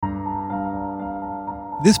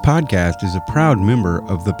This podcast is a proud member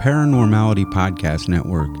of the Paranormality Podcast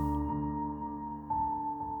Network.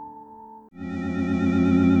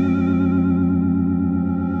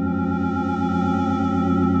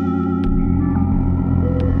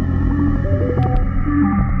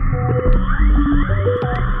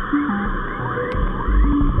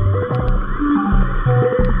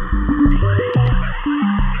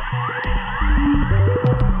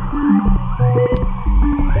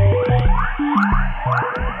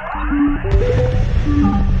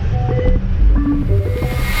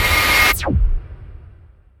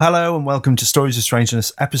 Hello and welcome to Stories of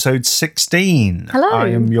Strangeness, episode 16. Hello. I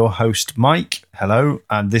am your host, Mike. Hello.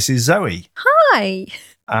 And this is Zoe. Hi.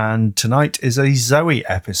 And tonight is a Zoe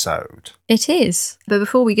episode. It is. But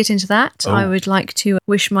before we get into that, I would like to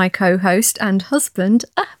wish my co-host and husband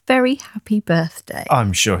a very happy birthday.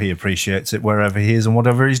 I'm sure he appreciates it wherever he is and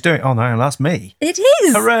whatever he's doing. Oh no, that's me. It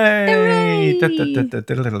is. Hooray!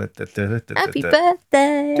 Happy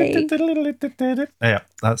birthday.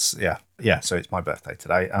 Yeah, so it's my birthday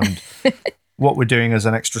today. And what we're doing as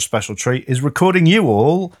an extra special treat is recording you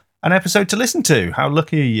all an episode to listen to. How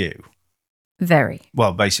lucky are you? Very.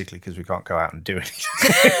 Well, basically, because we can't go out and do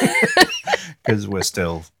anything. Because we're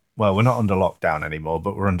still, well, we're not under lockdown anymore,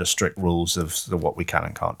 but we're under strict rules of what we can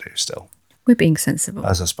and can't do still. We're being sensible.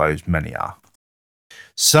 As I suppose many are.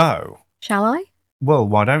 So. Shall I? Well,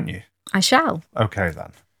 why don't you? I shall. Okay,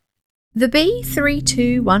 then. The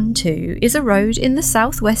B3212 is a road in the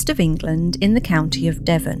southwest of England in the county of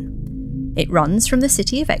Devon. It runs from the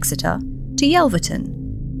city of Exeter to Yelverton,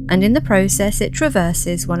 and in the process it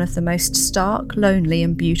traverses one of the most stark, lonely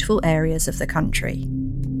and beautiful areas of the country.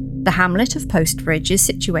 The hamlet of Postbridge is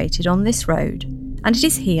situated on this road, and it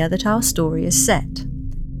is here that our story is set.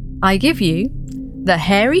 I give you The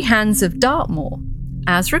Hairy Hands of Dartmoor,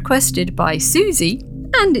 as requested by Susie,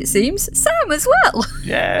 and it seems Sam as well.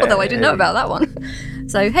 Yeah. Although I didn't know about that one.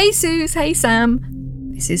 So, hey Suze, hey Sam,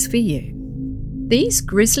 this is for you. These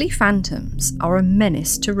grisly phantoms are a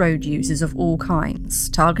menace to road users of all kinds,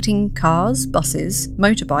 targeting cars, buses,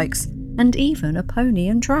 motorbikes, and even a pony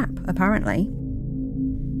and trap, apparently.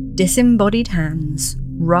 Disembodied hands,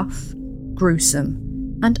 rough,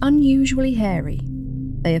 gruesome, and unusually hairy.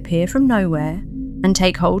 They appear from nowhere and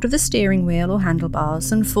take hold of the steering wheel or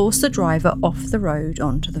handlebars and force the driver off the road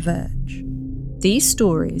onto the verge. These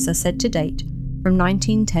stories are said to date from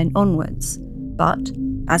 1910 onwards, but,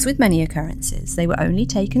 as with many occurrences, they were only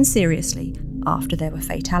taken seriously after there were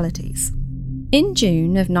fatalities. In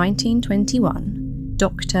June of 1921,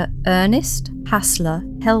 Dr. Ernest Hassler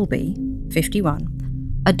Helby,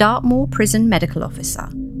 51, a Dartmoor prison medical officer,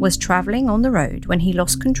 was travelling on the road when he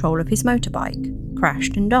lost control of his motorbike,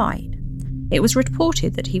 crashed and died. It was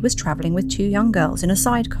reported that he was travelling with two young girls in a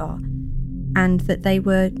sidecar, and that they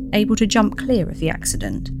were able to jump clear of the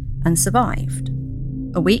accident and survived.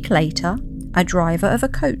 A week later, a driver of a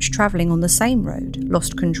coach travelling on the same road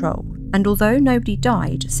lost control, and although nobody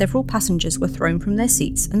died, several passengers were thrown from their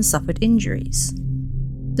seats and suffered injuries.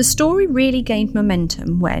 The story really gained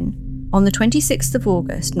momentum when, on the 26th of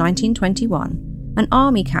August 1921, an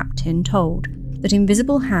army captain told that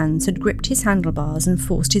invisible hands had gripped his handlebars and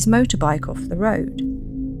forced his motorbike off the road.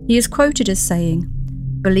 He is quoted as saying,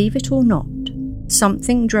 "Believe it or not,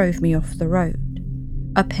 something drove me off the road.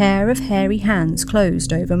 A pair of hairy hands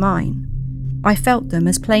closed over mine. I felt them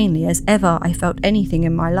as plainly as ever I felt anything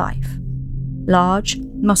in my life. Large,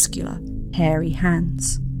 muscular, hairy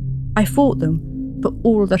hands. I fought them for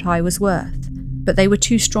all that I was worth, but they were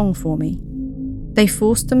too strong for me. They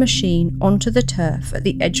forced the machine onto the turf at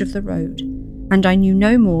the edge of the road, and I knew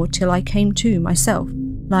no more till I came to myself,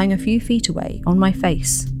 lying a few feet away on my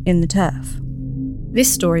face in the turf." This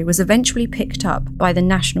story was eventually picked up by the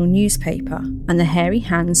national newspaper, and the hairy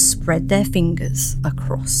hands spread their fingers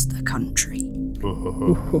across the country.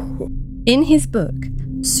 In his book,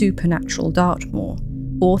 Supernatural Dartmoor,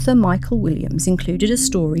 author Michael Williams included a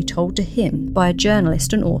story told to him by a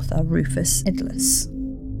journalist and author, Rufus Edless.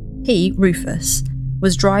 He, Rufus,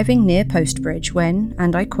 was driving near Postbridge when,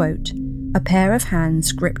 and I quote, "A pair of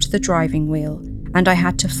hands gripped the driving wheel, and I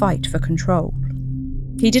had to fight for control."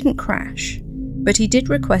 He didn't crash, but he did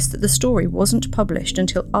request that the story wasn't published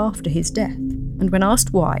until after his death, and when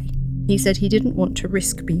asked why, he said he didn't want to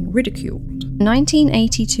risk being ridiculed. A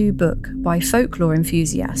 1982 book by folklore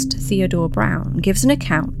enthusiast Theodore Brown gives an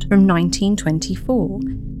account from 1924,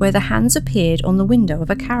 where the hands appeared on the window of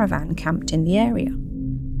a caravan camped in the area.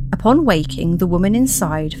 Upon waking, the woman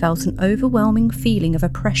inside felt an overwhelming feeling of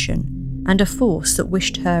oppression and a force that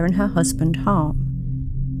wished her and her husband harm.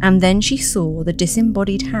 And then she saw the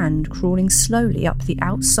disembodied hand crawling slowly up the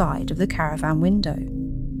outside of the caravan window.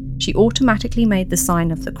 she automatically made the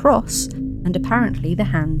sign of the cross, and apparently the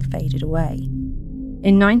hand faded away.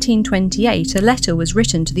 In 1928, a letter was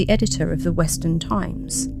written to the editor of the Western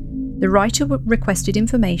Times. The writer requested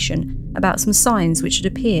information about some signs which had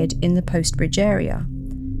appeared in the Postbridge area.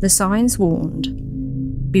 The signs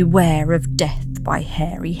warned, "Beware of death by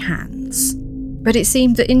hairy hands." But it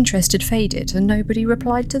seemed that interest had faded and nobody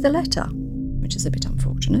replied to the letter, which is a bit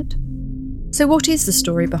unfortunate. So what is the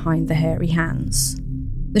story behind the hairy hands?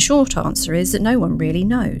 The short answer is that no one really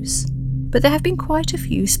knows, but there have been quite a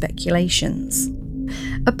few speculations.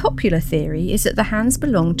 A popular theory is that the hands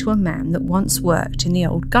belonged to a man that once worked in the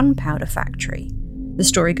old gunpowder factory. The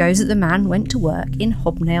story goes that the man went to work in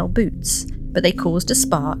hobnail boots, but they caused a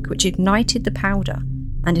spark which ignited the powder,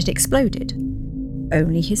 and it exploded.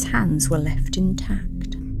 Only his hands were left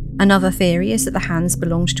intact. Another theory is that the hands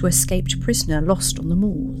belonged to an escaped prisoner lost on the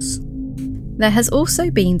moors. There has also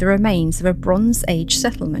been the remains of a Bronze Age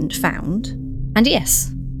settlement found, and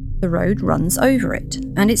yes, the road runs over it,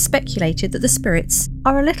 and it's speculated that the spirits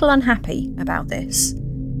are a little unhappy about this,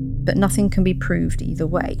 but nothing can be proved either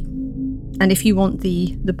way. And if you want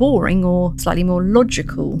the boring or slightly more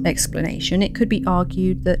logical explanation, it could be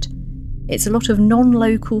argued that it's a lot of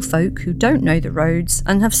non-local folk who don't know the roads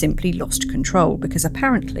and have simply lost control, because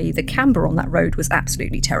apparently the camber on that road was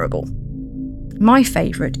absolutely terrible. My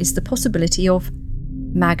favourite is the possibility of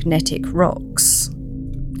magnetic rocks.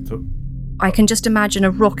 I can just imagine a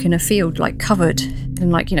rock in a field, like covered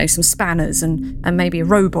in some spanners and maybe a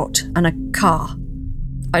robot and a car.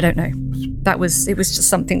 I don't know. It was just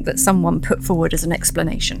something that someone put forward as an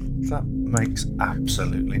explanation. That makes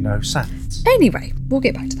absolutely no sense. Anyway, we'll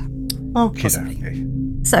get back to that. Okay.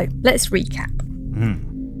 So, let's recap.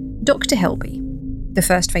 Dr. Helby, the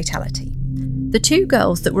first fatality. The two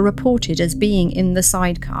girls that were reported as being in the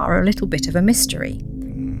sidecar are a little bit of a mystery.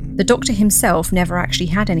 The doctor himself never actually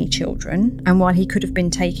had any children, and while he could have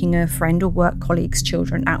been taking a friend or work colleague's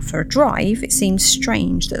children out for a drive, it seems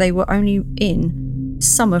strange that they were only in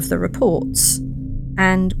some of the reports.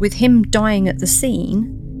 And with him dying at the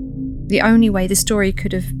scene, the only way the story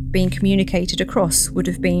could have been communicated across would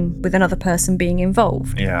have been with another person being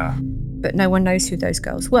involved. Yeah. But no one knows who those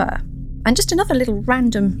girls were. And just another little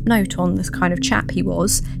random note on this kind of chap he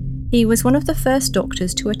was one of the first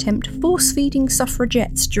doctors to attempt force-feeding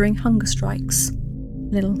suffragettes during hunger strikes.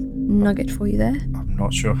 Little nugget for you there. I'm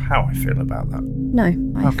not sure how I feel about that. No.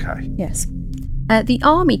 Okay. Yes. The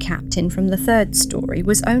army captain from the third story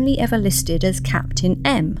was only ever listed as Captain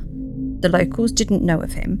M. The locals didn't know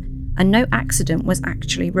of him, and no accident was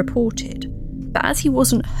actually reported. But as he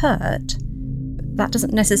wasn't hurt, that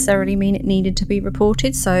doesn't necessarily mean it needed to be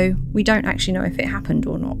reported, so we don't actually know if it happened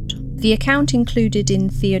or not. The account included in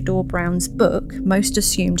Theodore Brown's book, most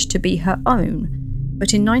assumed to be her own,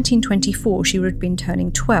 but in 1924 she would have been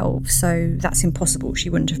turning 12, so that's impossible. She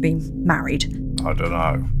wouldn't have been married. I don't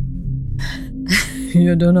know.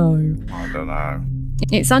 You don't know. I don't know.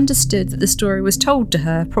 It's understood that the story was told to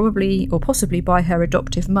her, probably or possibly by her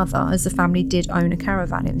adoptive mother, as the family did own a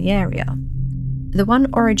caravan in the area. The one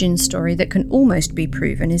origin story that can almost be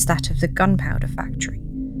proven is that of the gunpowder factory,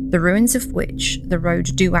 the ruins of which the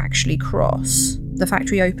road do actually cross. The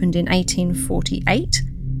factory opened in 1848,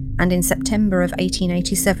 and in September of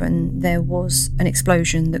 1887 there was an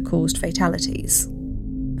explosion that caused fatalities.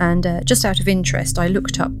 And just out of interest, I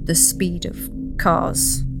looked up the speed of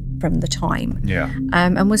cars from the time,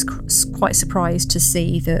 and was quite surprised to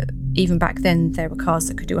see that even back then there were cars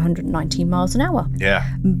that could do 119 miles an hour. Yeah.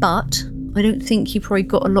 But I don't think you probably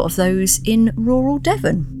got a lot of those in rural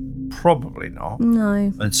Devon. Probably not.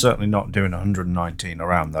 No. And certainly not doing 119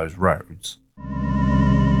 around those roads.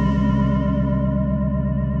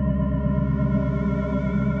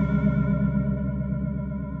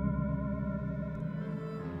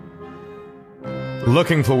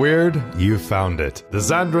 Looking for weird? You found it. The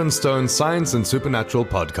Xander and Stone Science and Supernatural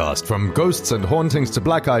podcast. From ghosts and hauntings to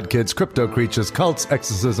black-eyed kids, crypto creatures, cults,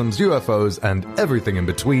 exorcisms, UFOs, and everything in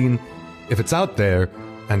between. If it's out there,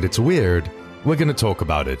 and it's weird, we're going to talk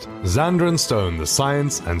about it. Xander and Stone, the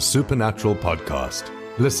Science and Supernatural podcast.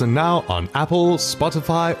 Listen now on Apple,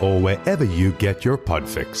 Spotify, or wherever you get your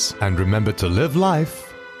podfix. And remember to live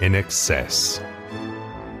life in excess.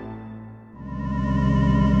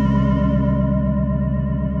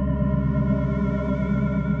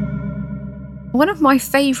 One of my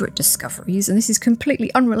favourite discoveries, and this is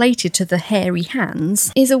completely unrelated to the hairy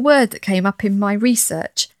hands, is a word that came up in my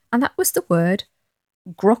research, and that was the word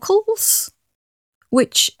grockles,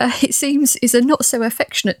 which it seems is a not so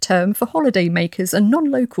affectionate term for holiday makers and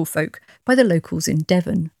non-local folk by the locals in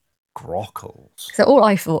Devon. Grockles. So all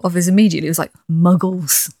I thought of is immediately was like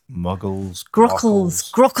muggles, Muggles.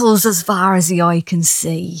 grockles as far as the eye can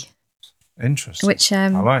see. Interesting. Which I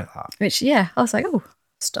like that. Which, yeah, I was like, oh,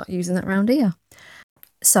 start using that round here.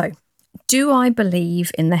 So, do I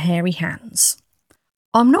believe in the hairy hands?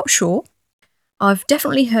 I'm not sure. I've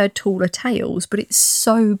definitely heard taller tales, but it's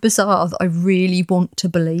so bizarre that I really want to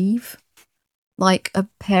believe. Like a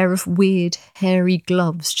pair of weird hairy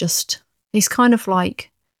gloves, it's kind of like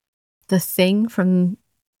the Thing from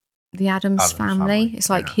the Addams Family. It's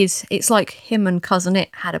like it's like him and Cousin It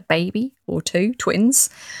had a baby or two, twins.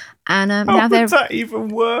 And now How would that even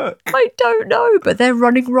work? I don't know, but they're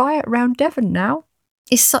running riot around Devon now.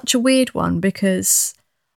 It's such a weird one because,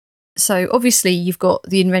 so obviously you've got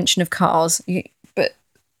the invention of cars, but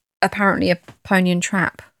apparently a pony and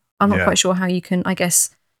trap. I'm not quite sure how you can, I guess,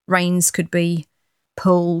 reins could be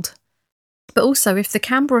pulled. But also, if the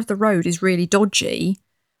camber of the road is really dodgy,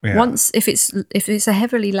 if it's a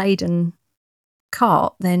heavily laden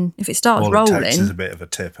cart, then if it starts rolling, it takes is a bit of a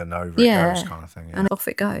tip and over it goes, kind of thing. Yeah. And off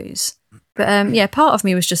it goes. But part of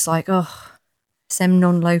me was just like, oh, some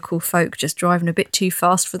non-local folk just driving a bit too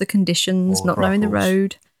fast for the conditions, not knowing the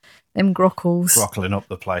road. Them grockles. Grockling up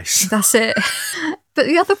the place. That's it. But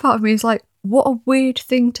the other part of me is like, what a weird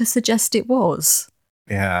thing to suggest it was.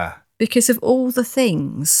 Yeah. Because of all the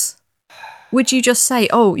things, would you just say,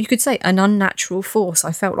 oh, you could say an unnatural force.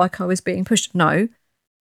 I felt like I was being pushed. No.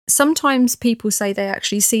 Sometimes people say they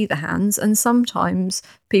actually see the hands, and sometimes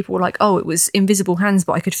people were like, oh, it was invisible hands,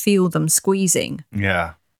 but I could feel them squeezing.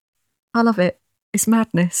 Yeah. I love it. It's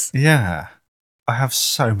madness. Yeah. I have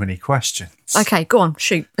so many questions. Okay, go on,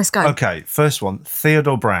 shoot. Let's go. Okay, first one.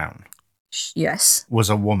 Theodore Brown Yes. was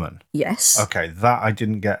a woman. Yes. Okay, that I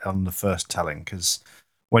didn't get on the first telling, because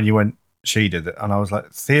when you went, she did it, and I was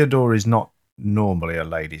like, Theodore is not normally a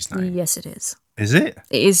lady's name. Yes, it is. Is it?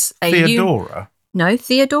 It is a Theodora? No,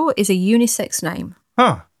 Theodore is a unisex name.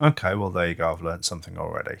 Huh, okay, well, there you go. I've learned something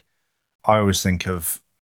already. I always think of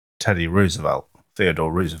Teddy Roosevelt,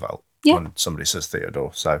 Theodore Roosevelt, when somebody says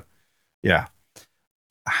Theodore. So, yeah.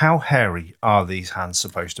 How hairy are these hands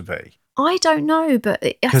supposed to be? I don't know, but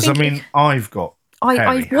Because, I mean, I've got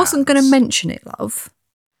I wasn't going to mention it, love.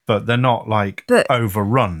 But they're not,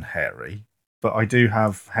 overrun hairy. But I do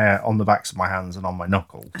have hair on the backs of my hands and on my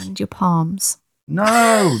knuckles. And your palms.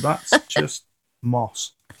 No, that's just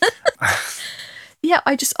moss. Yeah,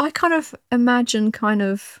 I kind of imagine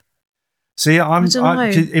See,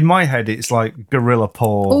 in my head, it's like gorilla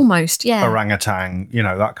paw. Almost, yeah. Orangutan,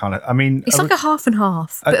 that kind of. I mean, it's like a half and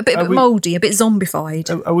half, but a bit mouldy, a bit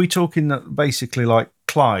zombified. Are we talking that basically like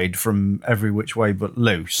Clyde from Every Which Way But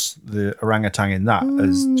Loose, the orangutan in that,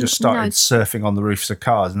 has just started surfing on the roofs of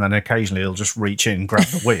cars, and then occasionally he'll just reach in, grab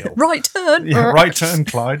the wheel. Right turn. Yeah, right turn,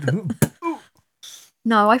 Clyde.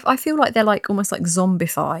 No, I feel like they're almost like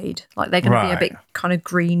zombified. Like they're going to be a bit kind of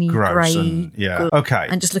greeny, grey. Yeah, okay.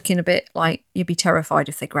 And just looking a bit like you'd be terrified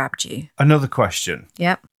if they grabbed you. Another question.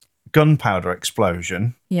 Yep. Gunpowder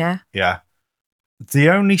explosion. Yeah. Yeah. The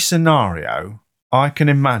only scenario I can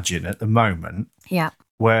imagine at the moment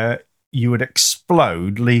where you would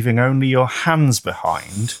explode, leaving only your hands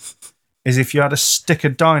behind, is if you had a stick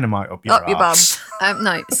of dynamite up your ass. Your bum.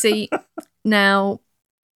 No, see, now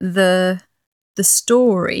the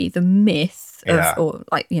story, the myth of,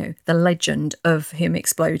 the legend of him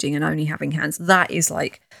exploding and only having hands, that is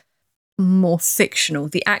more fictional.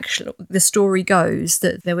 The story goes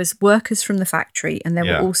that there was workers from the factory and there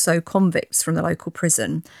were also convicts from the local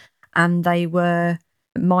prison, and they were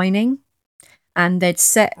mining, and they'd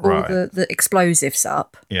set all the explosives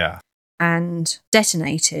up and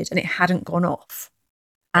detonated, and it hadn't gone off.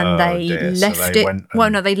 And they left it. Well,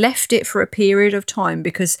 no, they left it for a period of time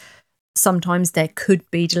because sometimes there could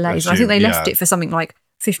be delays. I think they left it for something like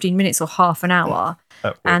 15 minutes or half an hour.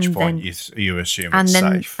 At which point you assume it's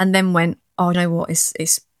safe. And then went, oh, you know what,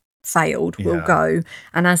 it's failed, we'll go.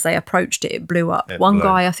 And as they approached it, it blew up. One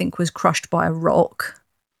guy, I think, was crushed by a rock,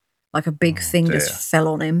 like a big thing just fell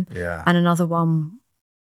on him. Yeah. And another one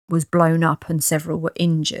was blown up and several were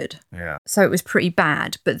injured. Yeah. So it was pretty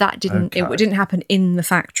bad, but that didn't it didn't happen in the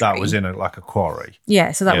factory. That was in a quarry.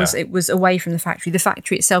 Yeah, so it was away from the factory. The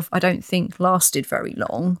factory itself I don't think lasted very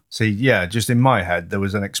long. See, just in my head there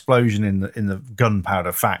was an explosion in the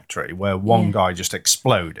gunpowder factory where one guy just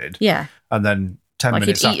exploded. Yeah. And then 10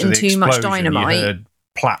 minutes after the explosion, much dynamite. you heard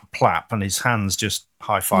plap plap and his hands just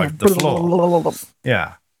high-fived the floor.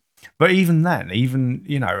 Yeah. But even then,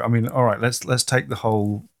 I mean, all right, let's take the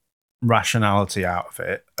whole rationality out of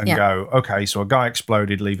it and go, okay, so a guy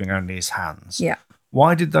exploded leaving only his hands. Yeah.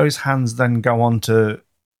 Why did those hands then go on to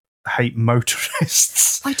hate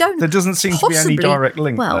motorists. I don't. There doesn't seem to be any direct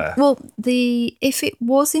link there. Well, if it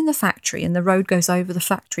was in the factory and the road goes over the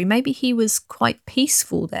factory, maybe he was quite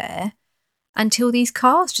peaceful there until these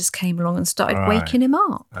cars just came along and started waking him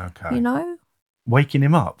up. Okay. You know? Waking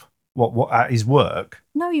him up? What at his work?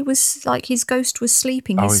 No, he was like his ghost was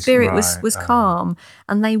sleeping. His spirit was calm,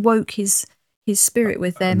 and they woke his spirit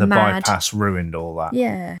with their and the mad bypass ruined all that.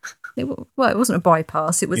 Yeah. It wasn't a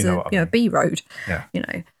bypass. It was a B road. Yeah. You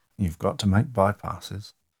know. You've got to make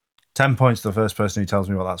bypasses. 10 points to the first person who tells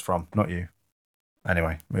me what that's from, not you.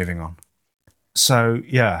 Anyway, moving on. So,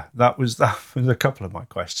 yeah, that was a couple of my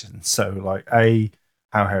questions. So, like,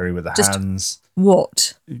 how hairy were the hands?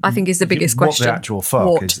 What? I think is the biggest question. What the actual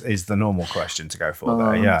fuck is the normal question to go for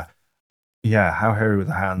there, yeah. Yeah, how hairy were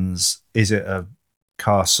the hands? Is it a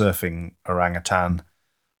car surfing orangutan?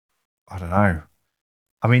 I don't know.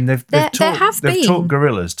 I mean, they've taught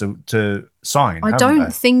gorillas to sign. I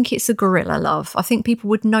don't think it's a gorilla, love. I think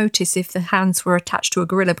people would notice if the hands were attached to a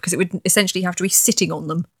gorilla because it would essentially have to be sitting on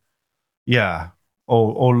them. Yeah,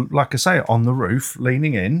 or like I say, on the roof,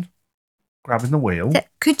 leaning in, grabbing the wheel.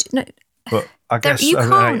 But I guess an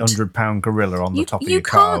 800-pound gorilla on the top of your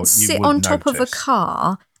car. You can't sit on top of a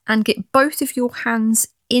car and get both of your hands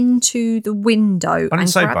into the window. I didn't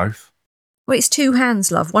say both. Well, it's two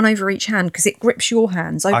hands, love, one over each hand because it grips your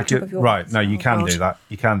hands over top of your hands. No, you can do that.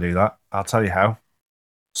 You can do that. I'll tell you how.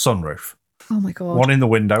 Sunroof. Oh, my God. One in the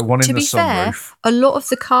window, one in the sunroof. To be fair, a lot of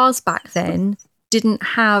the cars back then didn't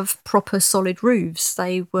have proper solid roofs.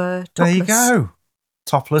 They were topless. There you go.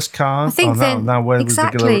 Topless car. I think now where was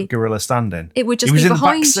the gorilla standing? It would just be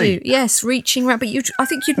behind you. Yes, reaching around. But I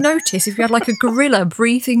think you'd notice if you had like a gorilla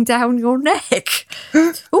breathing down your neck.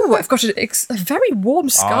 Oh, I've got a very warm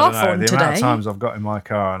scarf on today. The amount of times I've got in my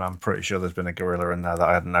car and I'm pretty sure there's been a gorilla in there that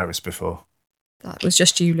I hadn't noticed before. That was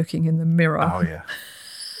just you looking in the mirror. Oh, yeah.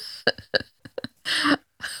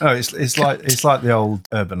 No, it's like the old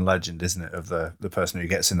urban legend, isn't it, of the person who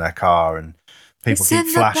gets in their car and people keep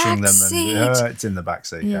flashing them and it's in the back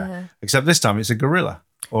seat. Yeah. Except this time it's a gorilla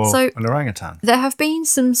or an orangutan. There have been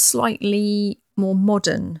some slightly more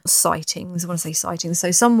modern sightings. I want to say sightings. So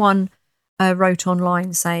someone wrote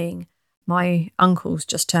online saying, my uncle's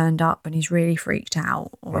just turned up and he's really freaked out.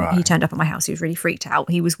 Or he turned up at my house, he was really freaked out.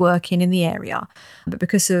 He was working in the area, but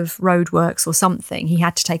because of roadworks or something, he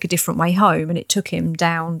had to take a different way home and it took him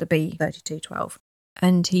down the B3212.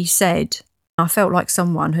 And he said, I felt like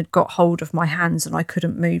someone had got hold of my hands and I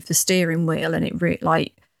couldn't move the steering wheel, and it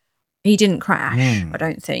he didn't crash, I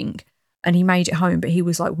don't think. And he made it home, but he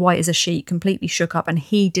was like white as a sheet, completely shook up, and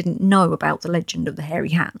he didn't know about the legend of the hairy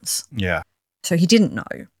hands. Yeah. So he didn't know.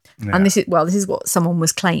 Yeah. And this is what someone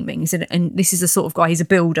was claiming. He said, and this is the sort of guy, he's a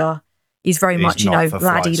builder. He's very much,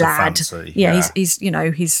 laddie lad. Yeah, he's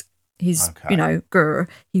grr.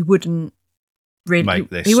 He wouldn't really,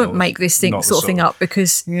 he wouldn't make this sort of thing up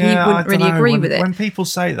because he wouldn't really agree with it. When people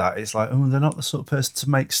say that, it's like, oh, they're not the sort of person to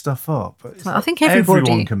make stuff up. But I think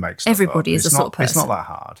everyone can make stuff up. Everybody is the sort of person. It's not that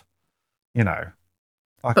hard,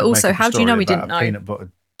 But also, how do you know he didn't know? Peanut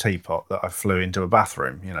butter teapot that I flew into a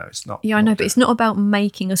bathroom. It's not. Yeah, I know, but it's not about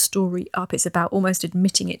making a story up. It's about almost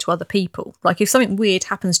admitting it to other people. Like if something weird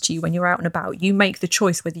happens to you when you're out and about, you make the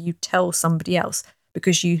choice whether you tell somebody else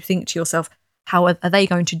because you think to yourself, how are they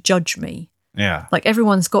going to judge me? Yeah. Like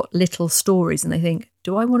everyone's got little stories and they think,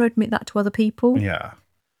 do I want to admit that to other people? Yeah.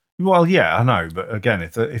 Well, yeah, I know. But again,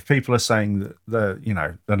 if people are saying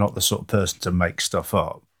that they're not the sort of person to make stuff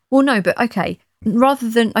up. Well, no, but okay.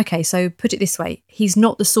 So put it this way. He's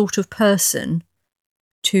not the sort of person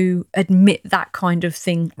to admit that kind of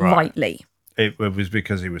thing lightly. It was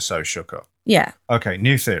because he was so shook up. Yeah. Okay,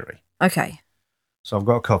 new theory. Okay. So I've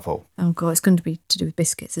got a couple. Oh, God, it's going to be to do with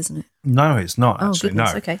biscuits, isn't it? No, it's not, actually.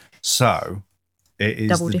 Goodness, no. Okay. So it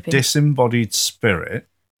is the disembodied spirit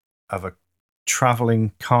of a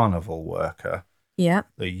travelling carnival worker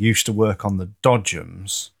that used to work on the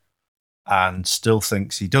Dodgems and still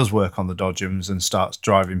thinks he does work on the Dodgems and starts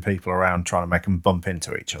driving people around trying to make them bump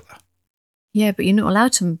into each other. Yeah, but you're not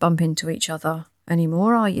allowed to bump into each other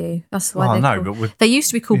anymore, are you? That's why they used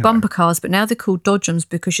to be called bumper cars, but now they're called Dodgems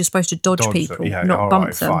because you're supposed to dodge people, not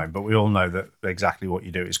bump them. Fine, but we all know that exactly what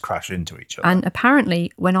you do is crash into each other. And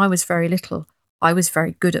apparently, when I was very little, I was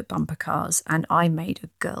very good at bumper cars, and I made a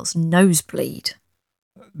girl's nose bleed.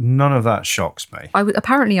 None of that shocks me.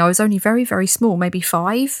 Apparently, I was only very, very small, maybe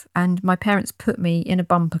 5, and my parents put me in a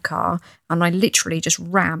bumper car, and I literally just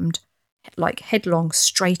rammed like headlong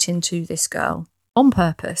straight into this girl on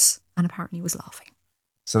purpose, and apparently was laughing.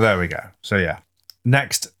 So there we go. So yeah,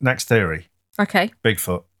 next theory. Okay.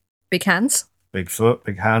 Bigfoot. Big hands. Bigfoot,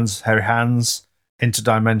 big hands, hairy hands.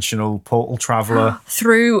 interdimensional portal traveller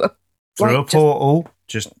through a portal,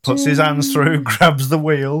 just puts his hands through, grabs the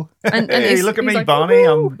wheel. And hey, look at me, like, Barney!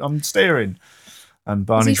 I'm steering. And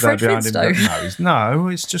Barney's there behind him. No,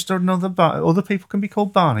 it's just another Barney. Other people can be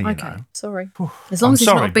called Barney. Okay, you know. Sorry. As long as it's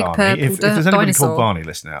not a big Barney. purple If there's anybody dinosaur called Barney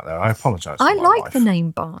listening out there, I apologise. I like the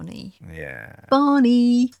name Barney. Yeah,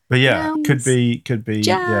 Barney. But yeah, Jams. could be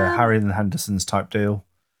Jam. Harry and the Hendersons type deal.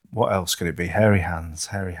 What else could it be? Hairy hands.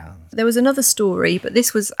 There was another story, but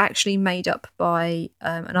this was actually made up by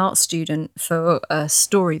an art student for a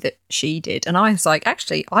story that she did. And I was like,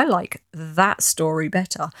 actually, I like that story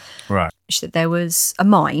better. Right. She said there was a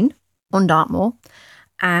mine on Dartmoor,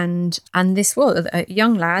 and this was a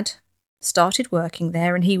young lad started working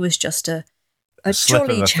there, and he was just a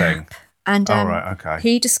jolly chap. And right, okay.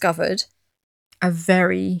 He discovered a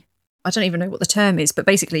very, I don't even know what the term is, but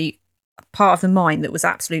basically part of the mine that was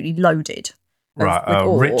absolutely loaded. Right, a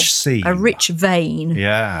ore, rich seam. A rich vein.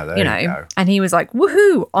 Yeah, there you go. And he was like,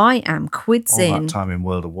 woohoo, I am quids in. All that time in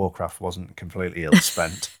World of Warcraft wasn't completely ill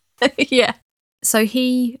spent. Yeah. So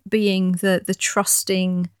he, being the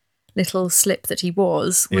trusting little slip that he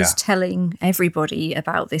was telling everybody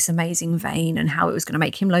about this amazing vein and how it was going to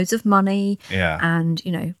make him loads of money. Yeah. And,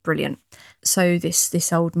 brilliant. So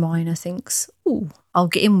this old miner thinks, ooh, I'll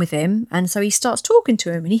get in with him. And so he starts talking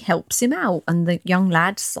to him and he helps him out. And the young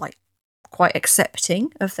lad's like quite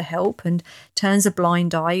accepting of the help and turns a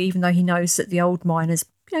blind eye, even though he knows that the old miner's,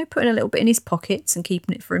 putting a little bit in his pockets and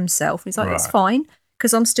keeping it for himself. And he's like, It's fine,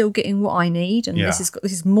 because I'm still getting what I need. And this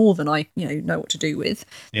is more than I, know what to do with.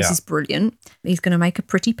 This is brilliant. He's going to make a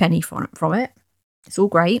pretty penny from it. It's all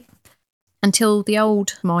great. Until the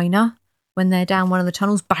old miner, when they're down one of the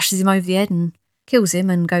tunnels, bashes him over the head and kills him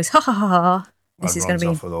and goes, ha ha ha ha. This is going to be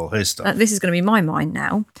off with all his stuff. This is going to be my mine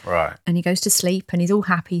now. Right. And he goes to sleep and he's all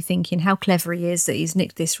happy, thinking how clever he is that he's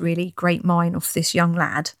nicked this really great mine off this young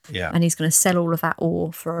lad. Yeah. And he's going to sell all of that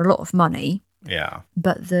ore for a lot of money. Yeah.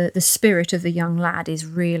 But the spirit of the young lad is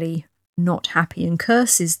really not happy and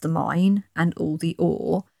curses the mine and all the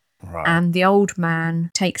ore. Right. And the old man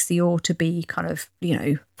takes the ore to be kind of,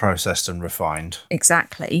 processed and refined.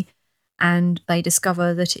 Exactly. And they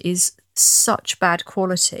discover that it is such bad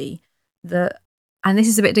quality that, and this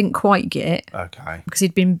is the bit I didn't quite get. Okay. Because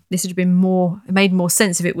it made more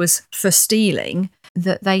sense if it was for stealing,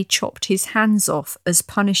 that they chopped his hands off as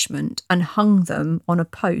punishment and hung them on a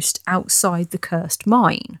post outside the cursed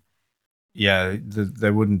mine. Yeah,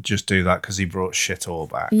 they wouldn't just do that because he brought shit ore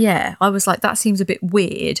back. Yeah, I was like, that seems a bit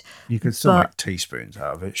weird. You could still make teaspoons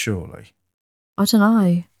out of it, surely. I don't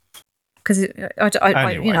know. Because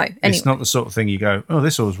anyway, it's not the sort of thing you go, oh,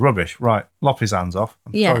 this ore's rubbish. Right, lop his hands off.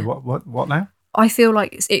 Sorry, what now? I feel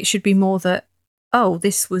like it should be more that, oh,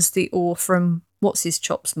 this was the ore from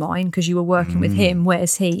What's-His-Chop's mine because you were working with him.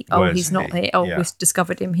 Where's he? Oh, he's not here. Oh, we've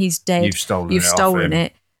discovered him. He's dead. You've stolen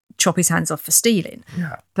it. Chop his hands off for stealing.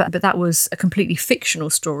 Yeah. But that was a completely fictional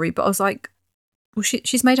story. But I was like, well,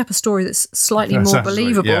 she's made up a story that's slightly more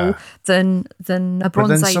believable than a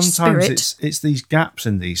Bronze Age sometimes spirit. It's these gaps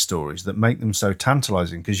in these stories that make them so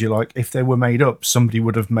tantalising because you're like, if they were made up, somebody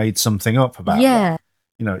would have made something up about them.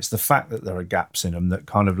 It's the fact that there are gaps in them that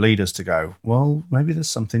kind of lead us to go, well, maybe there's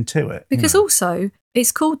something to it. Because also,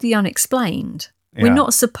 it's called The Unexplained. Yeah. We're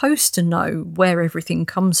not supposed to know where everything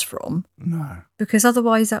comes from. No. Because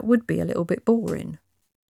otherwise that would be a little bit boring.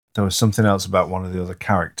 There was something else about one of the other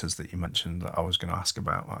characters that you mentioned that I was going to ask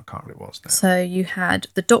about. I can't remember what it was now. So you had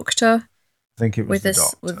the doctor. I think it was the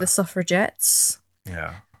doctor. With the suffragettes.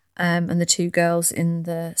 Yeah. And the two girls in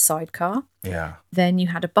the sidecar. Yeah. Then you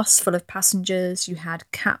had a bus full of passengers. You had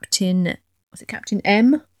Captain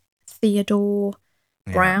M? Theodore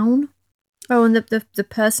Brown. Oh, and the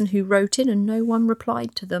person who wrote in and no one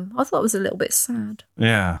replied to them. I thought it was a little bit sad.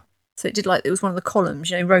 Yeah. So it was one of the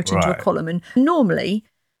columns, wrote into a column. And normally,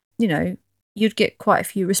 you'd get quite a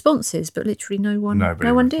few responses, but literally no one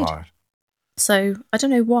did. So I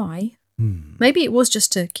don't know why. Maybe it was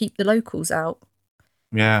just to keep the locals out.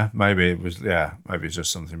 Yeah, maybe it was. Yeah, maybe it's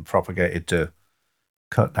just something propagated to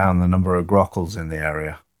cut down the number of grockles in the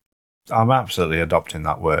area. I'm absolutely adopting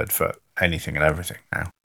that word for anything and everything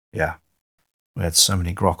now. Yeah. We had so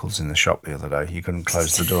many grockles in the shop the other day, you couldn't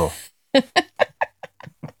close the door.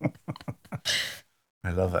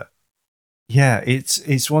 I love it. Yeah,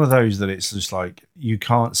 it's one of those that it's just like you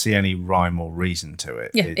can't see any rhyme or reason to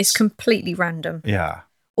it. Yeah, it's completely random. Yeah.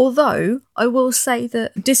 Although, I will say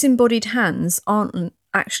that disembodied hands aren't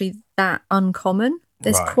actually that uncommon.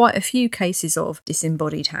 There's quite a few cases of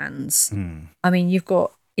disembodied hands. I mean, you've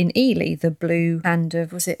got in Ely the blue hand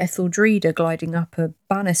of, was it Etheldreda gliding up a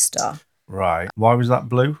banister? Right. Why was that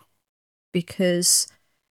blue? Because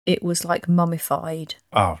it was like mummified.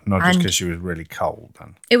 Oh, not just because she was really cold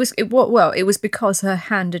then. It was because her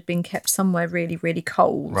hand had been kept somewhere really, really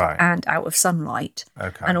cold and out of sunlight.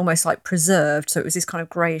 Okay. And almost like preserved. So it was this kind of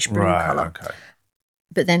greyish blue colour. Okay.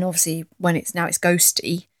 But then obviously when it's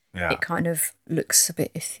ghosty, it kind of looks a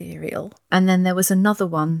bit ethereal. And then there was another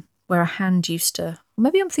one where a hand used to, or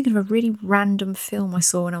maybe I'm thinking of a really random film I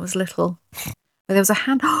saw when I was little. Where there was a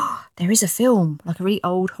hand, there is a film, like a really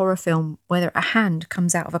old horror film, where a hand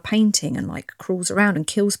comes out of a painting and like crawls around and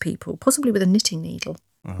kills people, possibly with a knitting needle.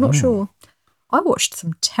 Not sure. I watched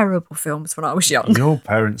some terrible films when I was young. Your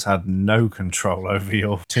parents had no control over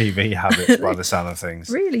your TV habits by the sound of things.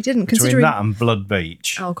 Really didn't. Between that and Blood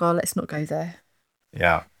Beach. Oh, God, let's not go there.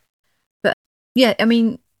 Yeah. But, yeah, I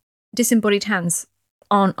mean, disembodied hands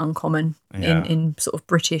aren't uncommon in sort of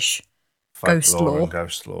British ghost lore.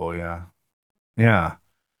 Ghost lore, yeah. Yeah.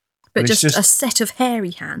 But just a set of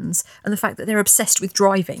hairy hands and the fact that they're obsessed with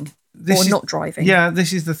driving. Not driving. Yeah,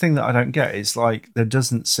 this is the thing that I don't get. It's like there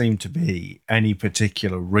doesn't seem to be any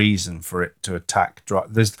particular reason for it to attack.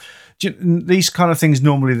 There's these kind of things.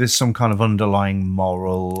 Normally, there's some kind of underlying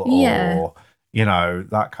moral or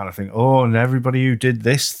that kind of thing. Oh, and everybody who did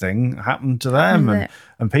this thing happened to them,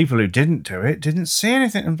 and people who didn't do it didn't see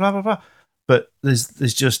anything, and blah blah blah. But there's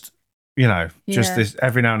just just this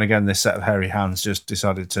every now and again, this set of hairy hands just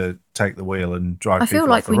decided to take the wheel and drive. I feel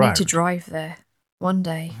like we need to drive there one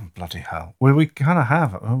day. Oh, bloody hell! Well, we kind of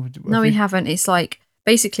have. No, we haven't. It's like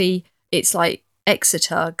basically it's like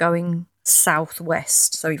Exeter going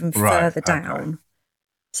southwest, so even further down. Okay.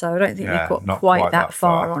 So I don't think we've got quite that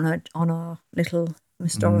far on our little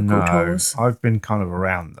historical tours. I've been kind of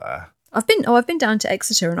around there. I've been down to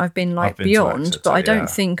Exeter and I've been beyond, Exeter, but I don't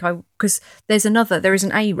think because there is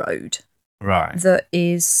an A road. Right.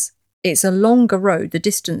 It's a longer road. The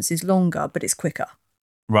distance is longer, but it's quicker.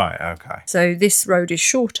 Right, okay. So this road is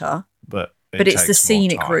shorter, but it's the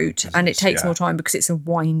scenic route and it takes more time because it's a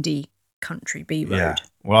windy country B road. Yeah.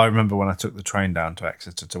 Well, I remember when I took the train down to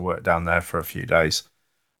Exeter to work down there for a few days,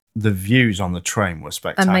 the views on the train were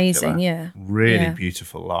spectacular. Amazing, yeah. Really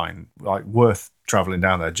beautiful line. Like worth travelling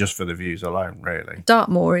down there just for the views alone, really.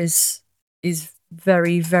 Dartmoor is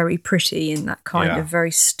very, very pretty in that kind of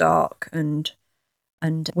very stark and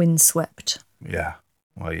windswept. Yeah.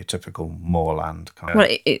 Well, your typical moorland kind of.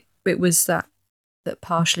 Well, it was that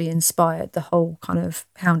partially inspired the whole kind of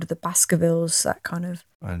Hound of the Baskervilles, that kind of.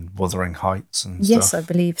 And Wuthering Heights and stuff. Yes, I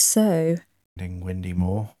believe so. Windy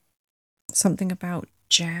Moor. Something about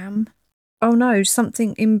jam. Oh no,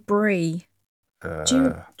 something in Brie.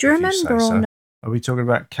 Do you remember on? Are we talking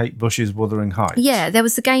about Kate Bush's Wuthering Heights? Yeah, there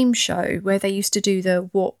was the game show where they used to do the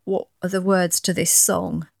what are the words to this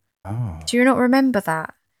song? Oh. Do you not remember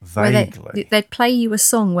that? Vaguely. They'd play you a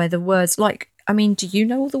song where the words, like, I mean, do you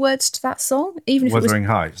know all the words to that song? Even if Wuthering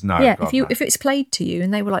Heights? No. Yeah, if it's played to you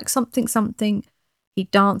and they were like something, he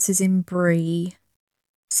dances in Brie,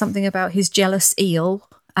 something about his jealous eel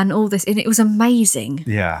and all this, and it was amazing.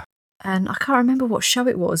 Yeah. And I can't remember what show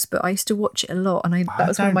it was, but I used to watch it a lot, and that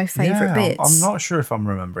was one of my favourite bits. I'm not sure if I'm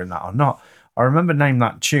remembering that or not. I remember Name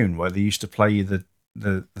That Tune, where they used to play you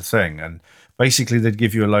the thing, and basically they'd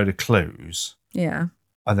give you a load of clues. Yeah.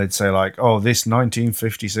 And they'd say like, oh, this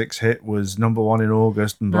 1956 hit was number one in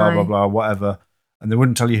August and blah, blah, blah, whatever. And they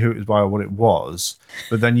wouldn't tell you who it was by or what it was.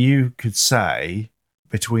 But then you could say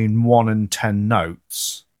between 1 and 10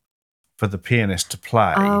 notes for the pianist to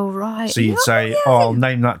play. Oh, right. So you'd say, I'll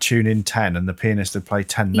name that tune in 10, and the pianist would play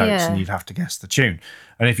 10 notes and you'd have to guess the tune.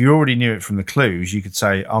 And if you already knew it from the clues, you could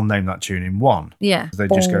say, I'll name that tune in 1. Yeah.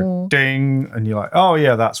 They'd just go ding, and you're like, oh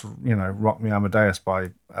yeah, that's, Rock Me Amadeus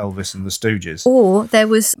by Elvis and the Stooges. Or there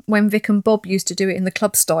was when Vic and Bob used to do it in the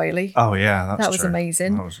club style. Oh yeah, that was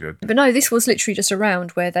amazing. That was good. But no, this was literally just a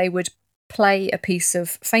round where they would play a piece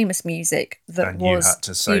of famous music that and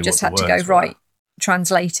was, you just had to go, right,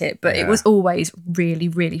 translate it. But it was always really,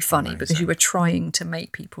 really funny because you were trying to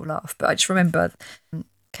make people laugh. But I just remember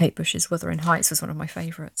Kate Bush's Wuthering Heights was one of my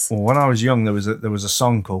favourites. Well, when I was young, there was a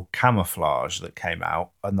song called Camouflage that came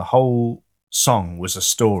out, and the whole song was a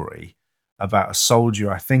story about a soldier,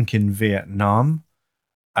 I think, in Vietnam,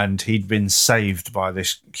 and he'd been saved by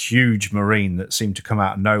this huge Marine that seemed to come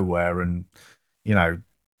out of nowhere, and,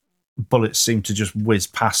 bullets seemed to just whiz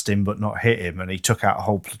past him but not hit him, and he took out a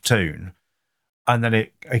whole platoon. And then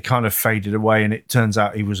it kind of faded away, and it turns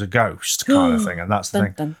out he was a ghost kind of thing, and that's the dun,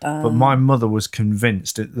 thing. Dun, dun. But my mother was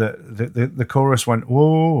convinced that the chorus went,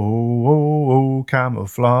 whoa, whoa, whoa,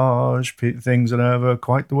 camouflage, things are never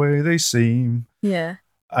quite the way they seem. Yeah.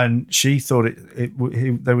 And she thought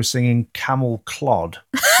they were singing Camel Clod.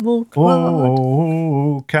 Camel Clod.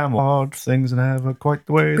 Oh, Camel Clod, things are never quite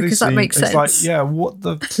the way because they seem. That makes sense. It's like, yeah, what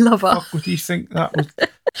the fuck would you think that was?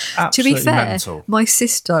 Absolutely to be fair, mental. My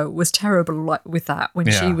sister was terrible with that when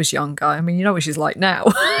she was younger. I mean, you know what she's like now.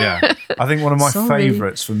 Yeah, I think one of my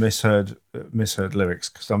favourites for misheard lyrics,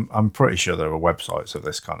 because I'm pretty sure there are websites of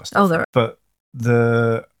this kind of stuff. Oh, there are. But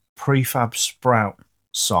the Prefab Sprout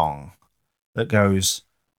song that goes,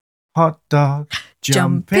 hot dog,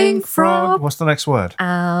 jumping frog. What's the next word?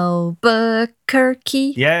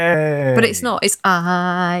 Albuquerque. Yeah. But it's not. It's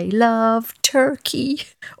I love turkey.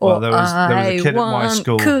 Or there was a kid at my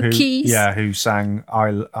school who sang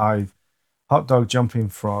I hot dog, jumping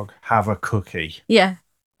frog, have a cookie. Yeah.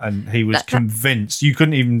 And he was convinced. You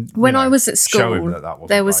couldn't even when I was at school,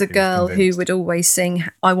 there was right. a girl who would always sing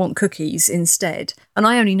I want cookies instead. And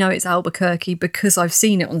I only know it's Albuquerque because I've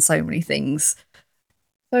seen it on so many things.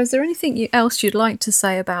 So is there anything else you'd like to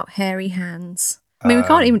say about hairy hands? I mean, we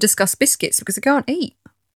can't even discuss biscuits because they can't eat.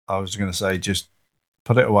 I was going to say, just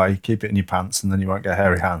put it away, keep it in your pants, and then you won't get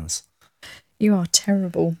hairy hands. You are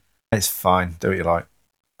terrible. It's fine. Do what you like.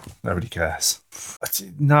 Nobody cares.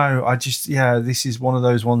 No, this is one of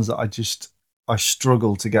those ones that I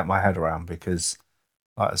struggle to get my head around because,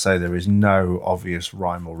 like I say, there is no obvious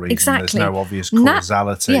rhyme or reason. Exactly. There's no obvious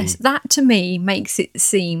causality. Yes, that to me makes it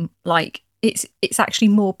seem like it's actually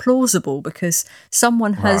more plausible because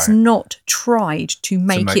someone has not tried to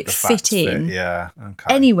make it fit in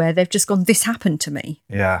anywhere. They've just gone, this happened to me.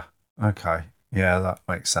 Yeah. Okay. Yeah, that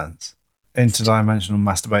makes sense. Interdimensional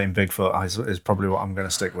masturbating Bigfoot is probably what I'm going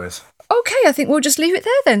to stick with. Okay, I think we'll just leave it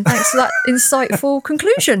there then. Thanks for that insightful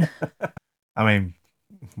conclusion. I mean,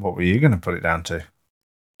 what were you going to put it down to?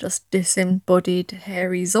 Just disembodied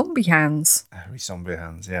hairy zombie hands. Hairy zombie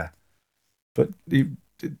hands, yeah. But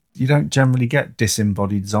you don't generally get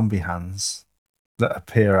disembodied zombie hands that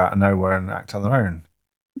appear out of nowhere and act on their own.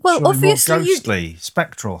 Well, surely obviously, more ghostly,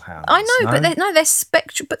 spectral hands. I know, but they're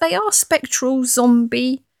spectral. But they are spectral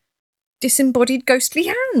zombie, disembodied ghostly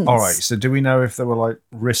hands. All right. So, do we know if they were like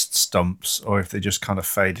wrist stumps or if they just kind of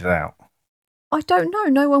faded out? I don't know.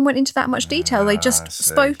 No one went into that much detail. They just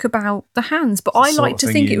spoke about the hands. But I like to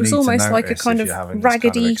think it was almost like a kind of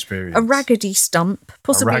raggedy stump,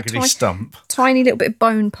 possibly a raggedy stump, tiny little bit of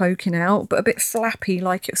bone poking out, but a bit flappy,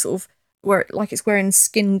 like it's sort of like it's wearing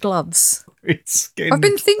skin gloves. I've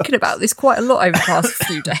been thinking about this quite a lot over the past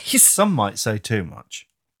few days. Some might say too much.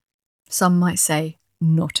 Some might say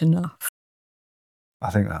not enough. I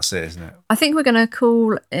think that's it, isn't it? I think we're going to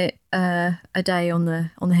call it a day on the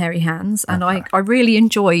hairy hands, and I really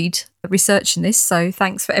enjoyed researching this. So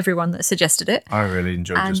thanks for everyone that suggested it. I really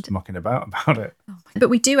enjoyed just mucking about it. But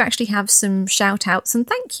we do actually have some shout outs and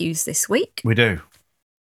thank yous this week. We do.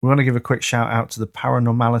 We want to give a quick shout out to the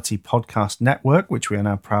Paranormality Podcast Network, which we are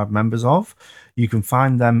now proud members of. You can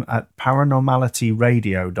find them at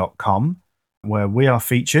paranormalityradio.com, where we are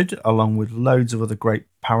featured along with loads of other great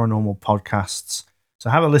paranormal podcasts. So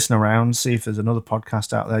have a listen around, see if there's another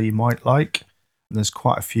podcast out there you might like. There's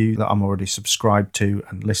quite a few that I'm already subscribed to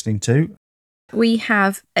and listening to. We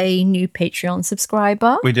have a new Patreon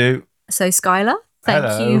subscriber. We do. So Skylar,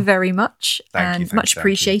 thank you very much. Thank you, much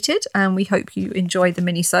appreciated. And we hope you enjoy the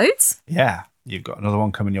mini-sodes. Yeah, you've got another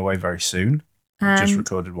one coming your way very soon. Just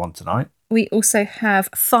recorded one tonight. We also have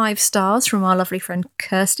 5 stars from our lovely friend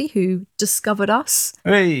Kirsty, who discovered us.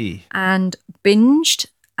 Hey. And binged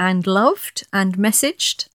and loved and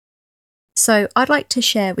messaged. So I'd like to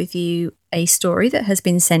share with you a story that has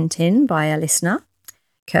been sent in by a listener,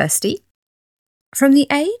 Kirsty. From the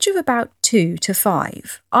age of about 2 to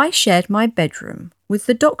 5, I shared my bedroom with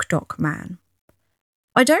the Doc man.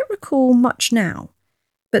 I don't recall much now,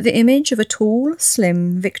 but the image of a tall,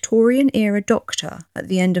 slim, Victorian-era doctor at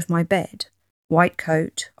the end of my bed, white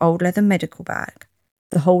coat, old leather medical bag,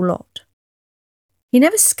 the whole lot. He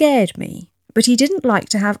never scared me, but he didn't like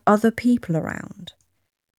to have other people around.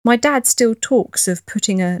 My dad still talks of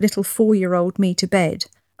putting a little 4-year-old me to bed,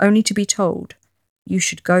 only to be told, "You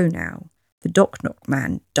should go now. The Doc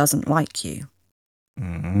man doesn't like you."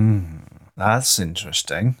 That's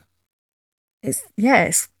interesting. It's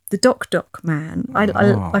the Doc man.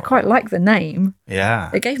 I quite like the name.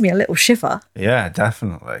 Yeah. It gave me a little shiver. Yeah,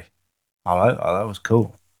 definitely. I like that. That was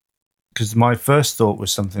cool. Because my first thought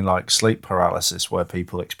was something like sleep paralysis, where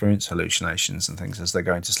people experience hallucinations and things as they're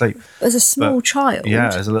going to sleep. As a small child.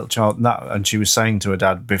 Yeah, as a little child. And she was saying to her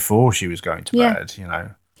dad before she was going to bed,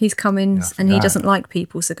 He's come in and he doesn't like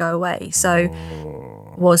people, so go away. So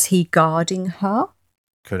was he guarding her?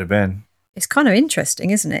 Could have been. It's kind of interesting,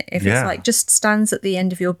 isn't it? If it's like just stands at the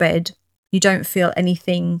end of your bed you don't feel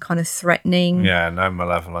anything kind of threatening. Yeah, no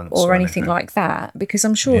malevolence. Or anything like that. Because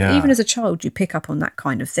I'm sure even as a child, you pick up on that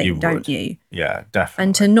kind of thing, don't you? Yeah, definitely.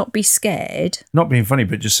 And to not be scared. Not being funny,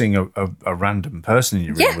 but just seeing a random person in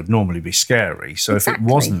your room would normally be scary. So if it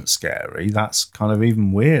wasn't scary, that's kind of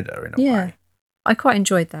even weirder in a way. I quite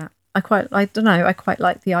enjoyed that. I quite like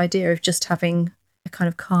the idea of just having a kind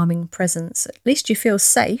of calming presence. At least you feel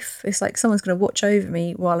safe. It's like someone's going to watch over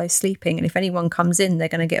me while I'm sleeping, and if anyone comes in, they're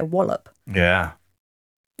going to get a wallop. Yeah.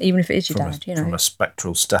 Even if it is your dad, From a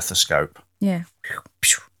spectral stethoscope. Yeah.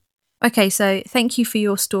 Okay, so thank you for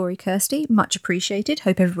your story, Kirsty. Much appreciated.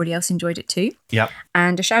 Hope everybody else enjoyed it too. Yep.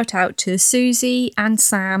 And a shout out to Susie and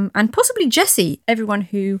Sam and possibly Jessie, everyone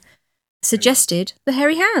who suggested the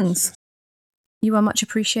hairy hands. You are much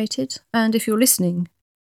appreciated. And if you're listening,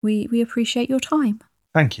 we appreciate your time.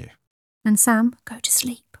 Thank you. And Sam, go to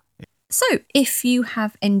sleep. So if you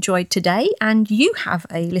have enjoyed today and you have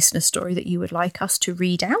a listener story that you would like us to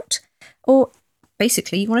read out, or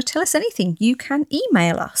basically you want to tell us anything, you can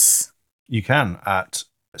email us. You can at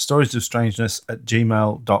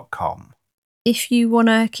storiesofstrangeness@gmail.com. If you want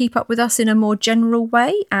to keep up with us in a more general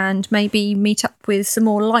way and maybe meet up with some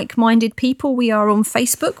more like-minded people, we are on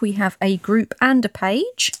Facebook. We have a group and a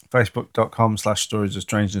page.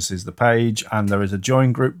 Facebook.com/storiesofstrangeness is the page, and there is a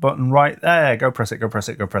join group button right there. Go press it, go press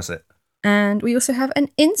it, go press it. And we also have an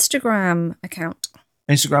Instagram account.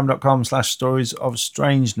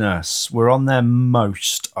 Instagram.com/storiesofstrangeness. We're on there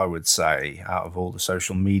most, I would say, out of all the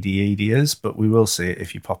social medias, but we will see it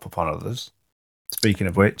if you pop up on others. Speaking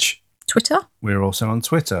of which... Twitter. We're also on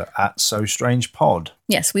Twitter @SoStrangePod.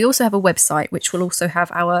 Yes, we also have a website which will also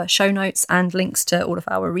have our show notes and links to all of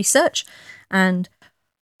our research and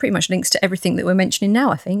pretty much links to everything that we're mentioning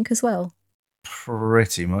now, I think, as well.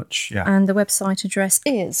 Pretty much, yeah. And the website address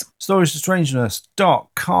is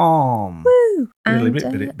storiesofstrangeness.com. Woo!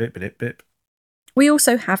 Bip. We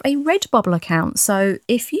also have a Redbubble account, so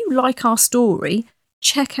if you like our story,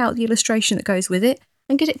 check out the illustration that goes with it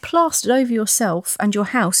and get it plastered over yourself and your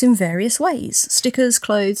house in various ways. Stickers,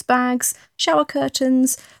 clothes, bags, shower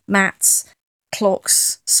curtains, mats,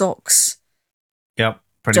 clocks, socks. Yep,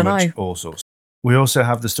 pretty much all sorts. We also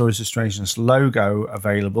have the Stories of Strangeness logo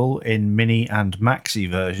available in mini and maxi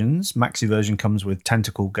versions. Maxi version comes with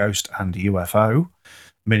Tentacle, Ghost and UFO.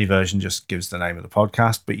 Mini version just gives the name of the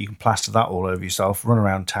podcast, but you can plaster that all over yourself, run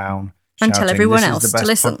around town, and tell everyone else to listen.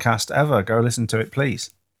 This is the best podcast ever. Go listen to it, please.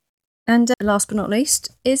 And last but not least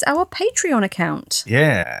is our Patreon account.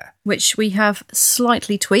 Yeah. Which we have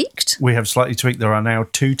slightly tweaked. There are now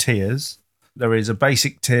 2 tiers. There is a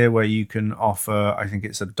basic tier where you can offer, I think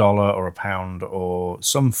it's $1 or £1 or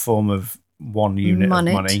some form of 1 unit of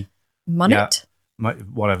money. Money? Yeah,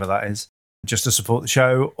 whatever that is. Just to support the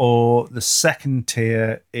show. Or the second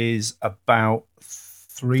tier is about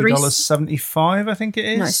 $3.75, I think it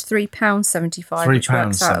is. No, it's £3.75, which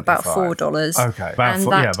works out about $4. Okay, about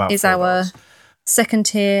 $4. Our second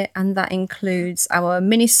tier, and that includes our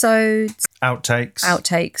minisodes, outtakes.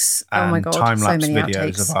 Oh my god, time-lapse so many videos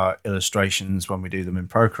outtakes of our illustrations when we do them in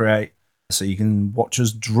Procreate, so you can watch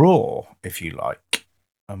us draw if you like.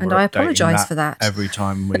 And I apologise for that every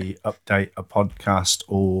time we update a podcast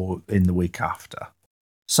or in the week after.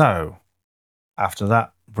 So, after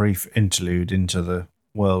that brief interlude into the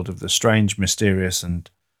world of the strange, mysterious,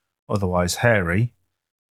 and otherwise hairy,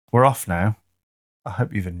 we're off now. I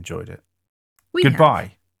hope you've enjoyed it.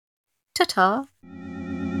 Goodbye. Ta-ta.